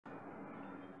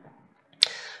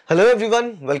Hello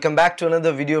everyone, welcome back to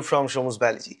another video from Shomu's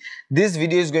Biology. This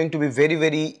video is going to be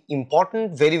very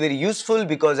important, very useful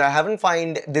because I haven't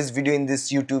found this video in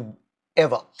this YouTube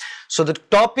ever. So the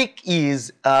topic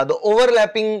is the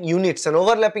overlapping units and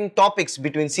overlapping topics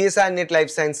between CSIR NET Life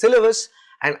Science syllabus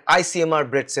and ICMR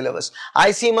BRET syllabus.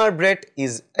 ICMR BRET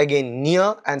is again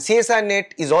near and CSIR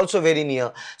NET is also very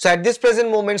near. So at this present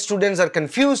moment students are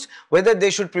confused whether they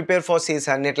should prepare for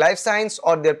CSIR NET Life Science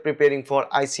or they are preparing for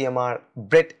ICMR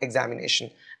BRET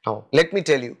examination. Now let me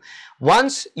tell you,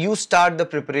 once you start the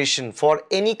preparation for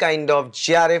any kind of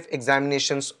JRF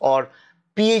examinations or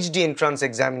PhD entrance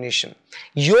examination,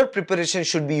 your preparation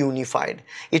should be unified.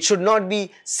 It should not be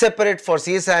separate for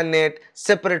CSIR NET,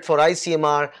 separate for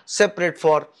ICMR, separate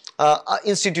for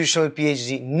institutional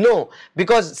PhD. No,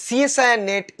 because CSIR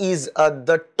NET is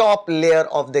the top layer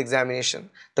of the examination.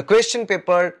 The question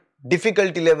paper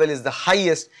difficulty level is the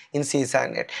highest in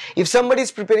CSIR NET. If somebody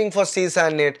is preparing for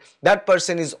CSIR NET, that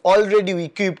person is already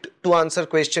equipped to answer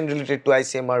question related to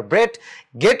ICMR BRET,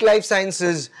 GET Life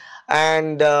Sciences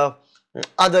and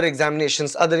other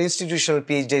examinations, other institutional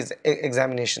PhD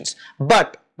examinations.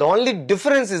 But the only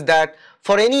difference is that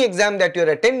for any exam that you are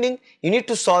attending, you need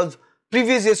to solve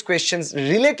previous year's questions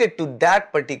related to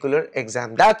that particular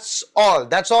exam. That's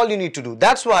all you need to do.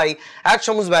 That's why at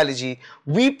Shomu's Biology,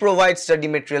 we provide study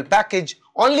material package,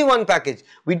 only one package.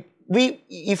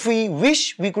 If we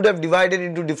wish, we could have divided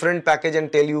into different package and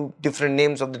tell you different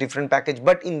names of the different package,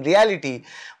 but in reality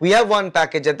we have one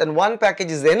package and then one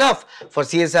package is enough for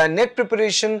CSIR NET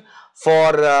preparation,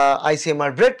 for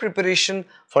ICMR BRET preparation,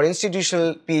 for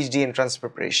institutional PhD entrance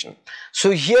preparation.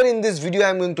 So here in this video I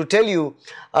am going to tell you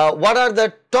what are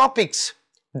the topics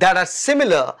that are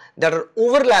similar, that are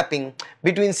overlapping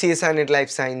between CSIR NET Life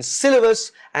Science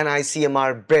syllabus and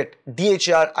ICMR BRET,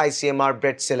 DHR ICMR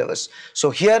BRET syllabus. So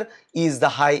here is the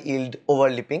high yield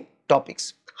overlapping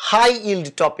topics. High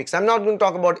yield topics. I'm not going to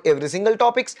talk about every single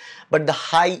topics, but the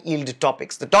high yield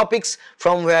topics. The topics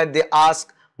from where they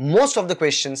ask most of the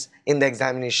questions in the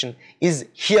examination is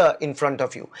here in front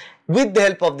of you with the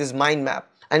help of this mind map.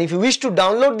 And if you wish to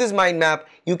download this mind map,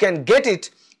 you can get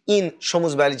it in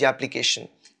Shomu's Biology application.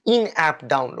 In-app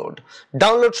download.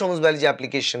 Download Shomu's Biology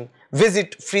application,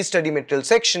 visit free study material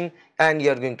section and you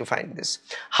are going to find this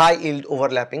high yield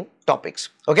overlapping topics.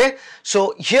 Okay,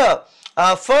 so here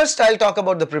first I'll talk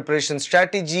about the preparation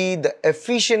strategy, the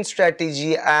efficient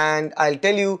strategy, and I'll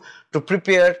tell you to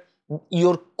prepare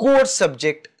your core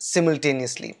subject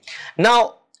simultaneously.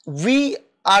 Now we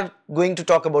are going to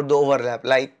talk about the overlap,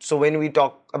 like, so when we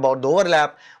talk about the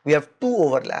overlap, we have two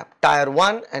overlap, tier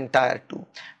 1 and tier 2.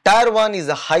 Tier 1 is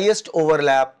the highest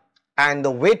overlap and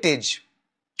the weightage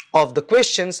of the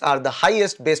questions are the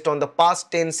highest based on the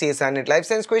past 10 CSIR NET Life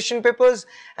Science question papers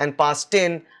and past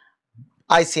 10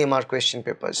 ICMR question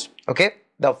papers. Okay,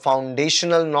 the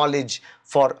foundational knowledge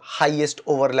for highest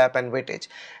overlap and weightage.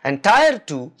 And tier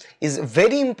 2 is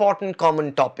very important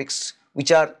common topics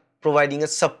which are providing a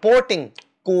supporting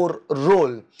core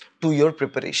role to your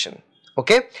preparation.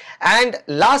 Okay, and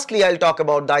lastly I'll talk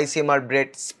about the ICMR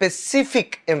BRET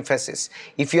specific emphasis.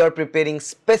 If you are preparing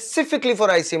specifically for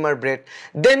ICMR BRET,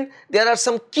 then there are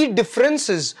some key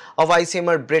differences of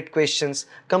ICMR BRET questions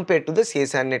compared to the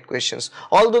CSIR NET questions.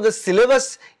 Although the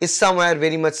syllabus is somewhere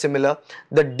very much similar,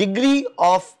 the degree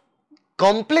of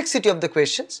complexity of the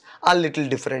questions are little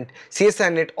different.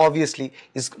 CSIR NET obviously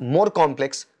is more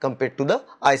complex compared to the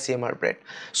ICMR BRET.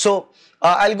 So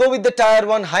I'll go with the tier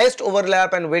 1 highest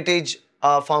overlap and weightage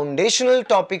foundational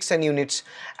topics and units,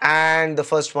 and the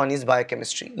first one is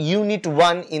biochemistry. Unit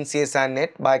 1 in CSIR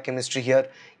NET biochemistry here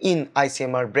in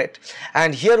ICMR BRET.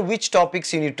 And here which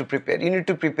topics you need to prepare? You need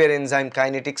to prepare enzyme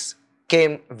kinetics,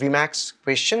 Chem Vmax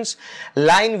questions,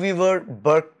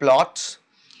 Lineweaver-Burke plots,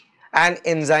 and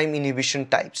enzyme inhibition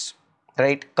types,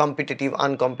 right? Competitive,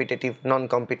 uncompetitive,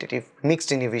 non-competitive,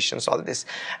 mixed inhibitions, all this.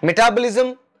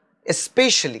 Metabolism,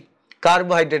 especially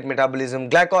carbohydrate metabolism,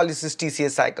 glycolysis, TCA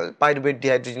cycle, pyruvate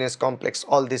dehydrogenase complex,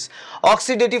 all this.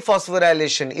 Oxidative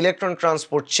phosphorylation, electron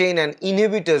transport chain and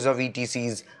inhibitors of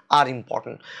ETCs are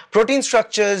important. Protein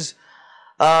structures,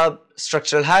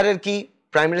 structural hierarchy,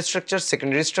 primary structure,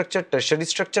 secondary structure, tertiary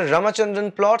structure,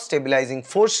 Ramachandran plot, stabilizing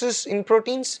forces in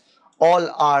proteins,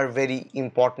 all are very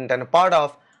important and a part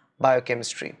of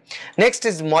biochemistry. Next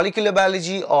is molecular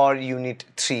biology or unit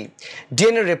 3.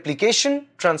 DNA replication,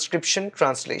 transcription,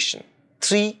 translation.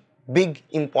 3 big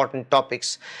important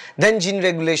topics. Then gene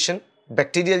regulation,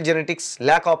 bacterial genetics,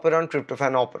 lac operon,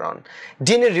 tryptophan operon.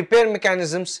 DNA repair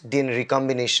mechanisms, DNA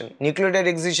recombination, nucleotide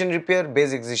excision repair,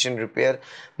 base excision repair,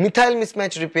 methyl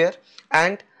mismatch repair,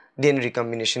 and DNA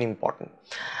recombination important.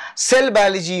 Cell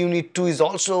biology unit 2 is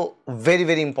also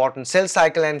very important. Cell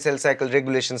cycle and cell cycle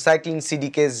regulation, cyclin,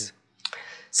 CDKs,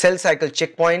 cell cycle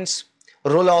checkpoints,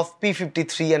 role of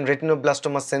P53 and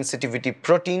retinoblastoma sensitivity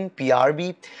protein,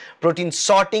 PRB, protein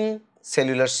sorting,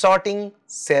 cellular sorting,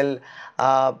 cell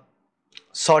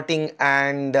sorting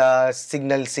and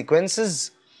signal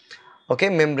sequences, okay,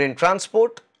 membrane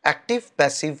transport, active,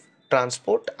 passive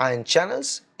transport, ion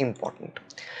channels, important.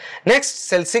 Next,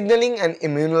 cell signaling and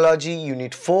immunology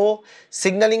unit 4,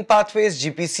 signaling pathways,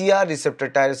 GPCR, receptor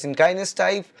tyrosine kinase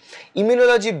type,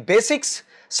 immunology basics,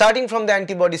 starting from the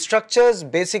antibody structures,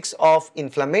 basics of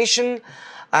inflammation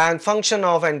and function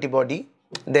of antibody,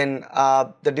 then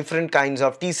the different kinds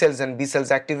of T cells and B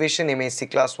cells activation, MHC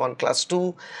class 1, class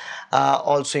 2,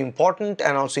 also important,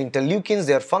 and also interleukins,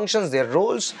 their functions, their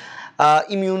roles,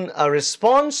 immune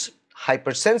response,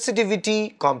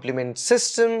 hypersensitivity, complement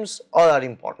systems, all are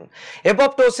important.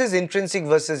 Apoptosis, intrinsic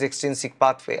versus extrinsic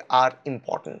pathway are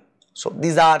important. So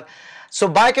these are, so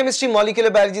biochemistry,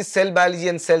 molecular biology, cell biology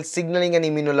and cell signaling and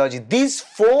immunology. These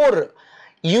 4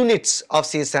 units of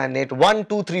CSIR NET 1,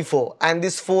 2, 3, 4 and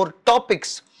these 4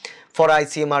 topics for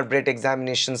ICMR BRET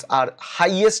examinations are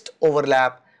highest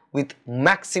overlap with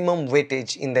maximum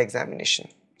weightage in the examination.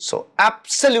 So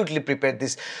absolutely prepare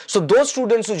this. So those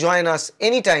students who join us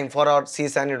anytime for our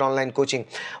CSIR NET online coaching,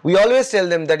 we always tell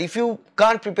them that if you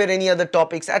can't prepare any other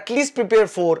topics, at least prepare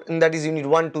 4, and that is unit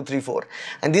 1, 2, 3, 4.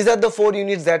 And these are the 4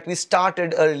 units that we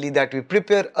started early, that we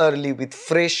prepare early with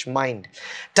fresh mind.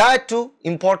 Tier 2,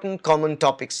 important common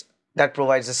topics that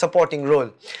provides a supporting role.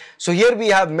 So here we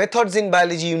have methods in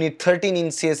biology unit 13 in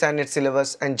CSIR NET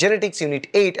syllabus and genetics unit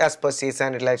 8 as per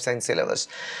CSIR NET life science syllabus.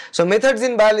 So methods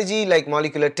in biology like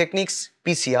molecular techniques,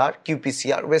 PCR,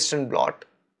 qPCR, western blot,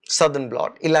 southern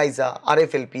blot, ELISA,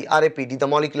 RFLP, RAPD, the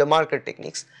molecular marker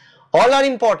techniques, all are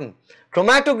important.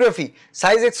 Chromatography,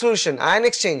 size exclusion, ion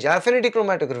exchange, affinity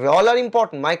chromatography, all are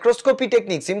important. Microscopy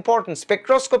techniques, important.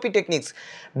 Spectroscopy techniques,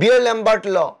 Beer-Lambert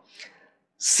law,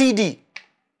 CD,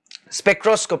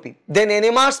 spectroscopy, then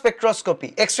NMR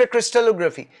spectroscopy, X-ray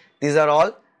crystallography. These are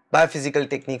all biophysical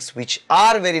techniques which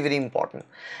are very important.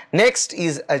 Next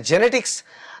is genetics,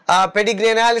 pedigree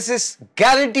analysis,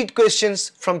 guaranteed questions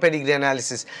from pedigree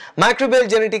analysis. Microbial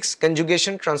genetics,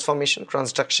 conjugation, transformation,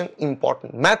 transduction,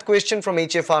 important. Math question from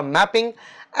HFR mapping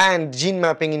and gene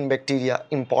mapping in bacteria,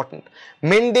 important.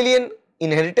 Mendelian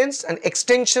inheritance and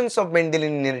extensions of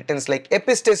Mendelian inheritance like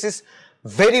epistasis,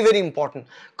 very important.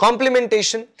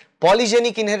 Complementation,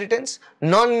 polygenic inheritance,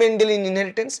 non-Mendelian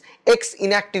inheritance, X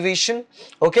inactivation,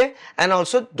 okay, and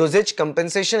also dosage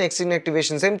compensation, X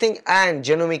inactivation, same thing, and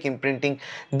genomic imprinting.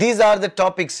 These are the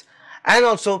topics, and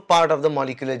also part of the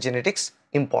molecular genetics,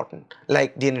 important,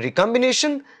 like DNA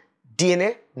recombination,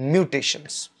 DNA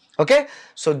mutations. Okay,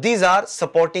 so these are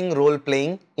supporting role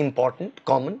playing important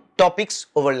common topics,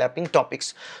 overlapping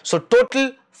topics. So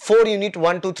total 4 unit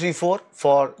 1, 2, 3, 4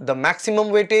 for the maximum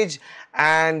weightage,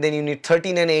 and then unit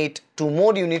 13 and 8 2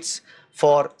 more units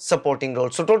for supporting role.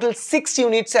 So total 6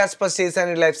 units as per CSIR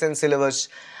NET life science syllabus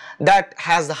that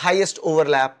has the highest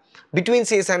overlap between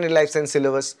CSIR NET life science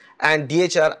syllabus and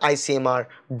DHR ICMR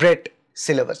BRET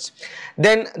syllabus.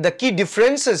 Then the key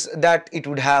differences that it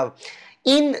would have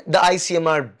in the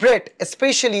ICMR BRET,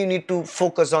 especially you need to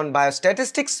focus on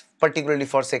biostatistics, particularly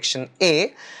for section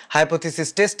A,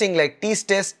 hypothesis testing like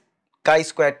t-test,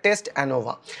 chi-square test,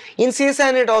 ANOVA. In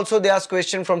CSIR NET also they ask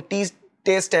question from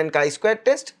t-test and chi-square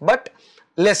test, but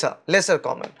lesser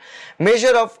common.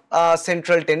 Measure of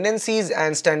central tendencies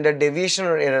and standard deviation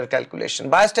or error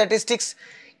calculation. Biostatistics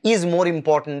is more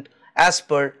important as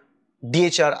per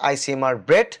DHR ICMR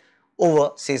BRET over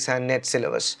CSIR NET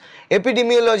syllabus.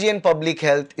 Epidemiology and public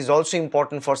health is also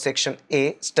important for section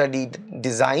A, study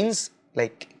designs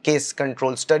like case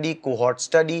control study, cohort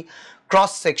study,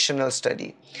 cross-sectional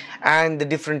study, and the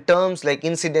different terms like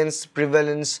incidence,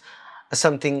 prevalence,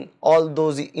 something, all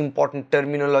those important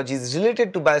terminologies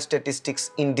related to biostatistics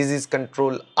in disease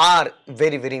control are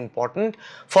very important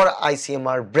for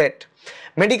ICMR BRET.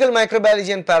 Medical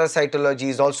microbiology and parasitology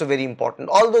is also very important,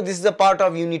 although this is a part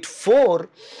of unit 4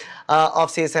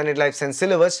 of CSIR NET life science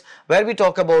syllabus, where we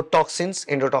talk about toxins,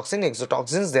 endotoxin,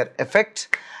 exotoxins, their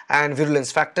effect and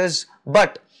virulence factors.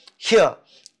 But here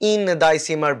in the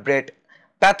ICMR BRET,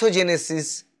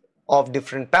 pathogenesis of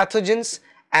different pathogens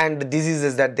and the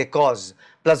diseases that they cause,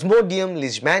 Plasmodium,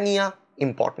 Leishmania,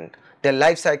 important, their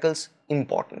life cycles,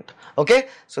 important. Okay,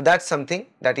 so that's something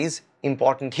that is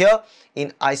important here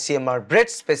in ICMR BRET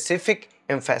specific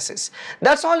emphasis.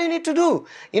 That's all you need to do.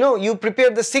 You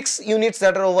prepare the 6 units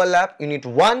that are overlap, unit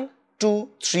 1, 2,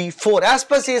 3, 4 as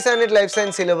per CSIR NET life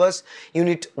science syllabus.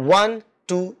 Unit 1,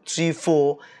 2, 3,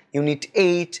 4 Unit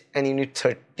 8 and Unit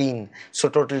 13. So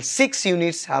total 6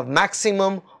 units have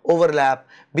maximum overlap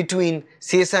between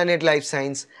CSIR NET Life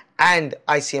Science and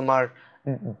ICMR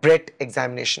BRET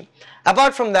examination.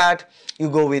 Apart from that, you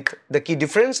go with the key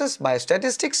differences,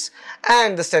 biostatistics,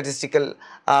 and the statistical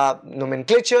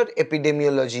nomenclature,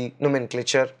 epidemiology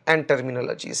nomenclature, and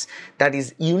terminologies that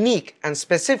is unique and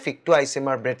specific to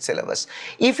ICMR BRET syllabus.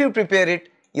 If you prepare it,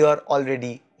 you are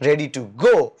already ready to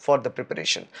go for the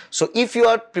preparation. So if you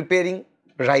are preparing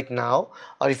right now,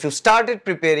 or if you started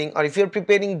preparing, or if you are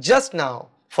preparing just now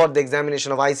for the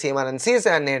examination of ICMR and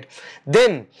CSIR NET,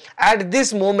 then at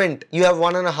this moment you have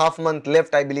 1.5 months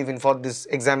left, I believe, in for these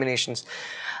examinations.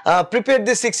 Prepare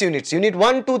these 6 units, Unit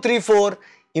 1, 2, 3, 4,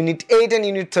 Unit 8 and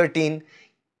Unit 13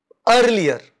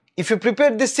 earlier. If you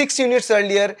prepare these 6 units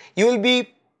earlier, you will be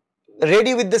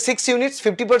ready with the 6 units,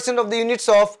 50% of the units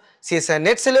of CSIR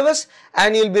NET syllabus,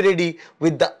 and you will be ready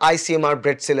with the ICMR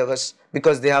BRET syllabus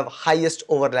because they have highest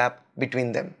overlap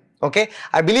between them. Okay,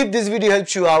 I believe this video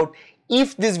helps you out.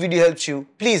 If this video helps you,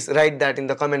 please write that in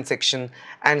the comment section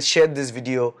and share this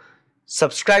video.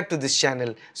 Subscribe to this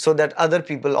channel so that other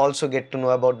people also get to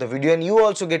know about the video and you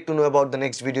also get to know about the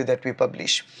next video that we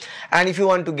publish. And if you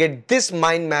want to get this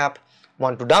mind map,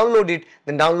 want to download it,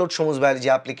 then download Shomu's Biology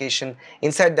application.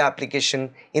 Inside the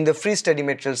application, in the free study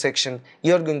material section,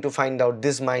 you are going to find out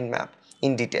this mind map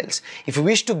in details. If you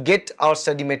wish to get our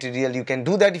study material, you can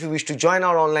do that. If you wish to join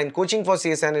our online coaching for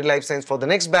CSIR NET Life Science for the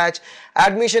next batch,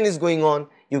 admission is going on,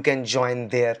 you can join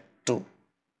there too.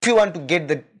 If you want to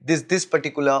get this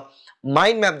particular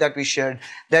mind map that we shared,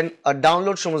 then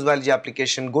download Shomu's Biology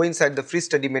application, go inside the free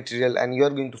study material and you are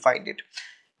going to find it.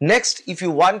 Next, if you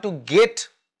want to get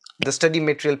the study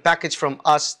material package from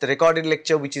us, the recorded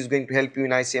lecture which is going to help you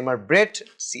in ICMR BRET,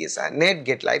 CSIR NET,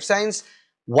 Get Life Science,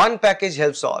 one package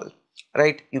helps all,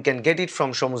 right? You can get it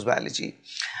from Shomu's Biology.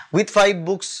 With 5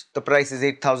 books, the price is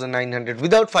 8,900.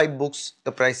 Without 5 books,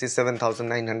 the price is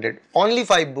 7,900. Only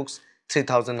 5 books,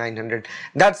 3,900.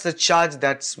 That's the charge.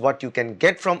 That's what you can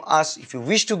get from us. If you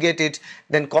wish to get it,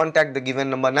 then contact the given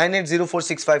number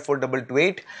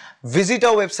 9804654228. Visit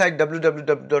our website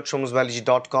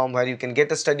www.shomusbiology.com where you can get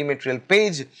a study material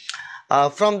page.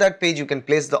 From that page you can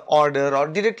place the order or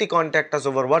directly contact us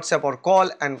over WhatsApp or call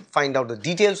and find out the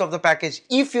details of the package.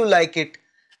 If you like it,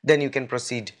 then you can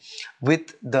proceed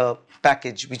with the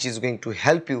package which is going to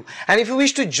help you. And if you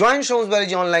wish to join Shomu's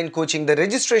Biology online coaching, the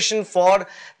registration for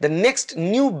the next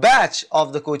new batch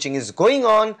of the coaching is going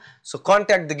on. So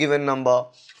contact the given number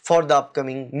for the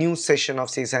upcoming new session of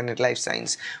CSIR NET Life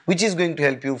Science, which is going to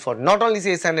help you for not only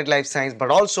CSIR NET Life Science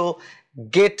but also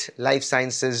Get Life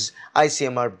Sciences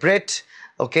ICMR BRET,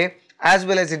 okay, as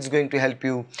well as it's going to help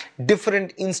you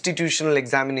different institutional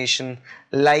examination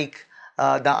like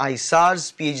the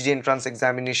ISARS PhD entrance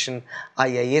examination,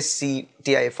 IISc,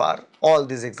 TIFR, all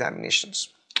these examinations.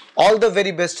 All the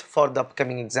very best for the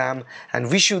upcoming exam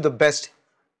and wish you the best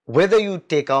whether you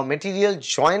take our material,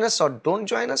 join us or don't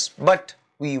join us, but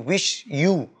we wish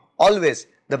you always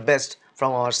the best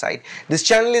from our side. This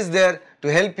channel is there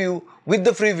to help you with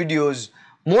the free videos,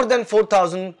 more than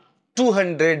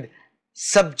 4,200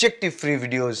 subjective free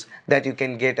videos that you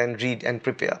can get and read and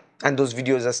prepare. And those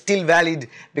videos are still valid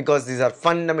because these are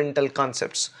fundamental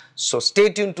concepts. So stay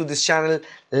tuned to this channel,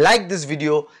 like this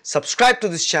video, subscribe to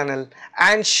this channel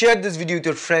and share this video with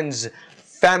your friends,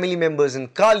 family members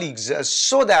and colleagues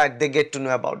so that they get to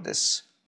know about this.